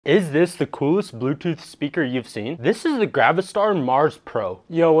Is this the coolest Bluetooth speaker you've seen? This is the Gravastar Mars Pro.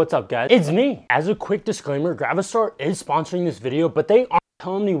 Yo, what's up guys? It's me. As a quick disclaimer, Gravastar is sponsoring this video, but they aren't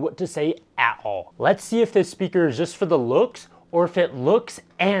telling me what to say at all. Let's see if this speaker is just for the looks or if it looks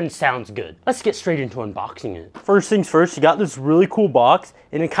and sounds good. Let's get straight into unboxing it. First things first, you got this really cool box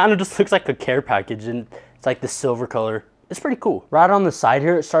and it kind of just looks like a care package and it's like the silver color. It's pretty cool. Right on the side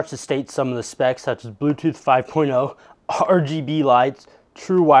here, it starts to state some of the specs such as Bluetooth 5.0, RGB lights,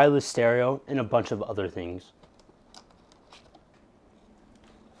 true wireless stereo, and a bunch of other things.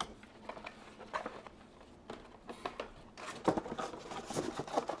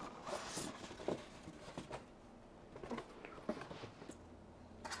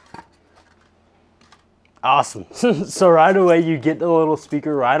 Awesome. So right away you get the little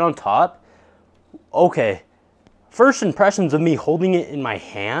speaker right on top. Okay, first impressions of me holding it in my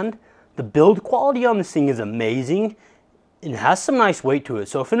hand, the build quality on this thing is amazing. It has some nice weight to it,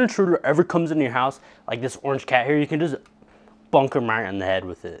 so if an intruder ever comes into your house, like this orange cat here, you can just bunk him right in the head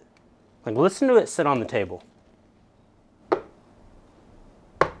with it. Like, listen to it sit on the table.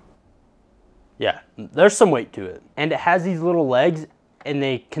 Yeah, there's some weight to it. And it has these little legs, and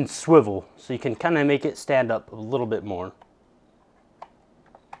they can swivel, so you can kind of make it stand up a little bit more.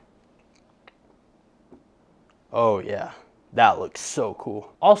 Oh yeah. That looks so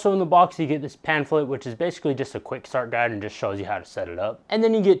cool. Also in the box you get this pamphlet, which is basically just a quick start guide and just shows you how to set it up. And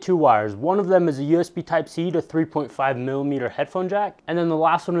then you get two wires. One of them is a USB Type-C to 3.5mm headphone jack. And then the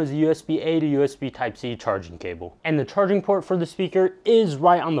last one is a USB-A to USB Type-C charging cable. And the charging port for the speaker is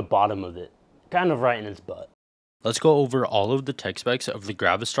right on the bottom of it. Kind of right in its butt. Let's go over all of the tech specs of the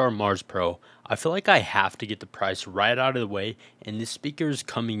Gravastar Mars Pro. I feel like I have to get the price right out of the way, and this speaker is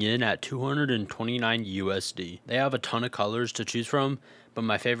coming in at $229 USD. They have a ton of colors to choose from, but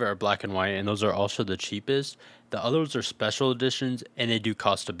my favorite are black and white, and those are also the cheapest. The others are special editions, and they do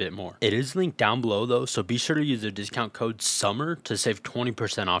cost a bit more. It is linked down below though, so be sure to use the discount code SUMMER to save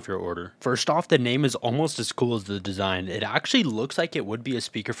 20% off your order. First off, the name is almost as cool as the design. It actually looks like it would be a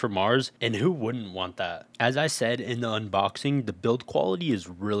speaker for Mars, and who wouldn't want that? As I said in the unboxing, the build quality is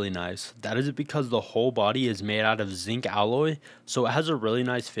really nice. That is because the whole body is made out of zinc alloy, so it has a really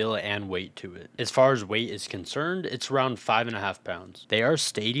nice feel and weight to it. As far as weight is concerned, it's around 5.5 pounds. They are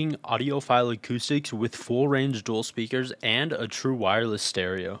stating audiophile acoustics with full range dual speakers and a true wireless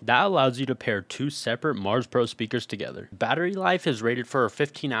stereo. That allows you to pair two separate Mars Pro speakers together. Battery life is rated for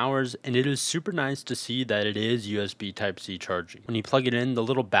 15 hours, and it is super nice to see that it is USB Type-C charging. When you plug it in, the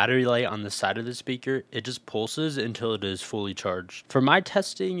little battery light on the side of the speaker, it just pulses until it is fully charged. For my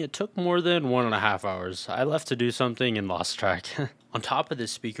testing, it took more than 1.5 hours. I left to do something and lost track. On top of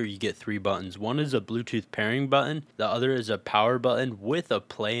this speaker, you get 3 buttons. One is a Bluetooth pairing button. The other is a power button with a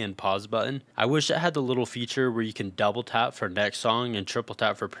play and pause button. I wish it had the little feature where you can double tap for next song and triple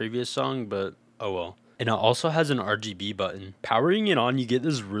tap for previous song, but oh well. And it also has an RGB button. Powering it on, you get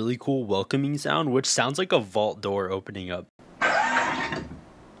this really cool welcoming sound, which sounds like a vault door opening up.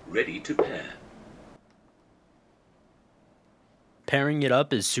 Ready to pair. Pairing it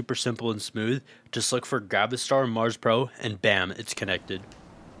up is super simple and smooth. Just look for Gravastar Mars Pro and bam, it's connected.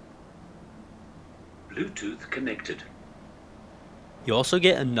 Bluetooth connected. You also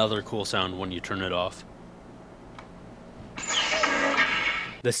get another cool sound when you turn it off.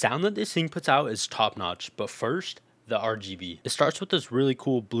 The sound that this thing puts out is top notch, but first, the RGB. It starts with this really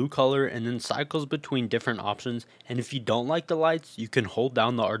cool blue color and then cycles between different options, and if you don't like the lights, you can hold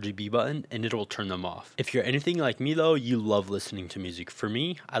down the RGB button and it will turn them off. If you're anything like me though, you love listening to music. For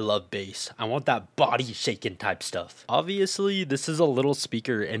me, I love bass. I want that body shaking type stuff. Obviously, this is a little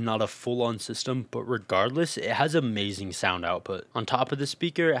speaker and not a full-on system, but regardless, it has amazing sound output. On top of the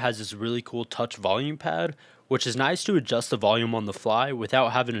speaker, it has this really cool touch volume pad, which is nice to adjust the volume on the fly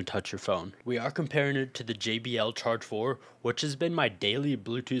without having to touch your phone. We are comparing it to the JBL Charge 4, which has been my daily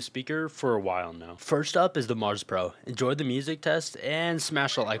Bluetooth speaker for a while now. First up is the Mars Pro. Enjoy the music test and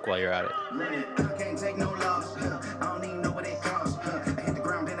smash a like while you're at it.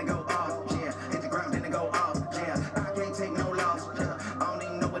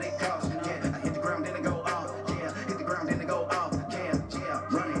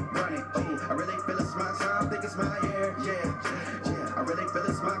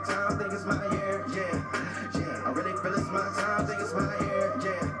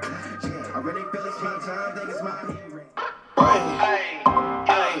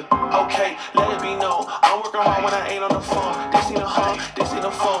 Okay, let it be known. I'm working hard when I ain't on the phone. This ain't a home, this ain't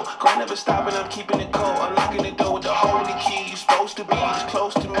a phone. Grind never stopping, I'm keeping it cold. Unlocking the door with the holy key. You supposed to be this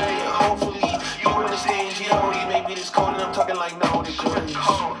close to me, and hopefully you understand. G.O.D. maybe this cold, and I'm talking like no degrees.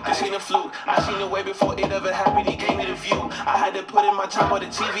 This ain't a fluke. I seen the way before it ever happened. He gave me the view. you. I had to put in my time on the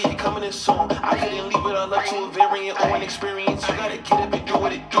TV and coming in soon. I couldn't leave it all up to a variant or an experience. You gotta get up and do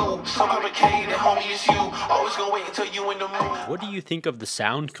what it do. So complicated, homie, it's you. Always gonna wait until you in the mood. What do you think of the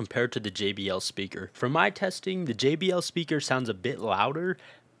sound compared to the JBL speaker? From my testing, the JBL speaker sounds a bit louder,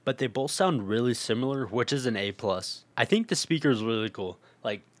 but they both sound really similar, which is an A+. I think the speaker is really cool.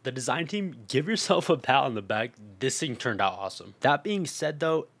 Like, the design team, give yourself a pat on the back. This thing turned out awesome. That being said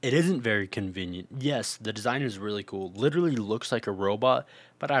though, it isn't very convenient. Yes, the design is really cool. Literally looks like a robot,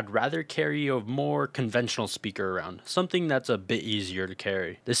 but I'd rather carry a more conventional speaker around. Something that's a bit easier to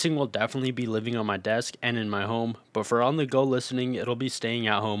carry. This thing will definitely be living on my desk and in my home, but for on the go listening, it'll be staying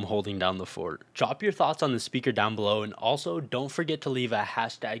at home holding down the fort. Drop your thoughts on the speaker down below, and also don't forget to leave a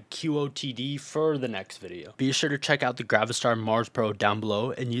hashtag QOTD for the next video. Be sure to check out the Gravastar Mars Pro down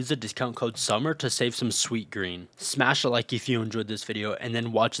below and use the discount code SUMMER to save some sweet green. Smash a like if you enjoyed this video, and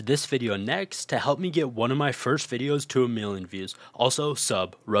then watch this video next to help me get one of my first videos to 1 million views. Also,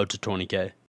 sub, road to 20K.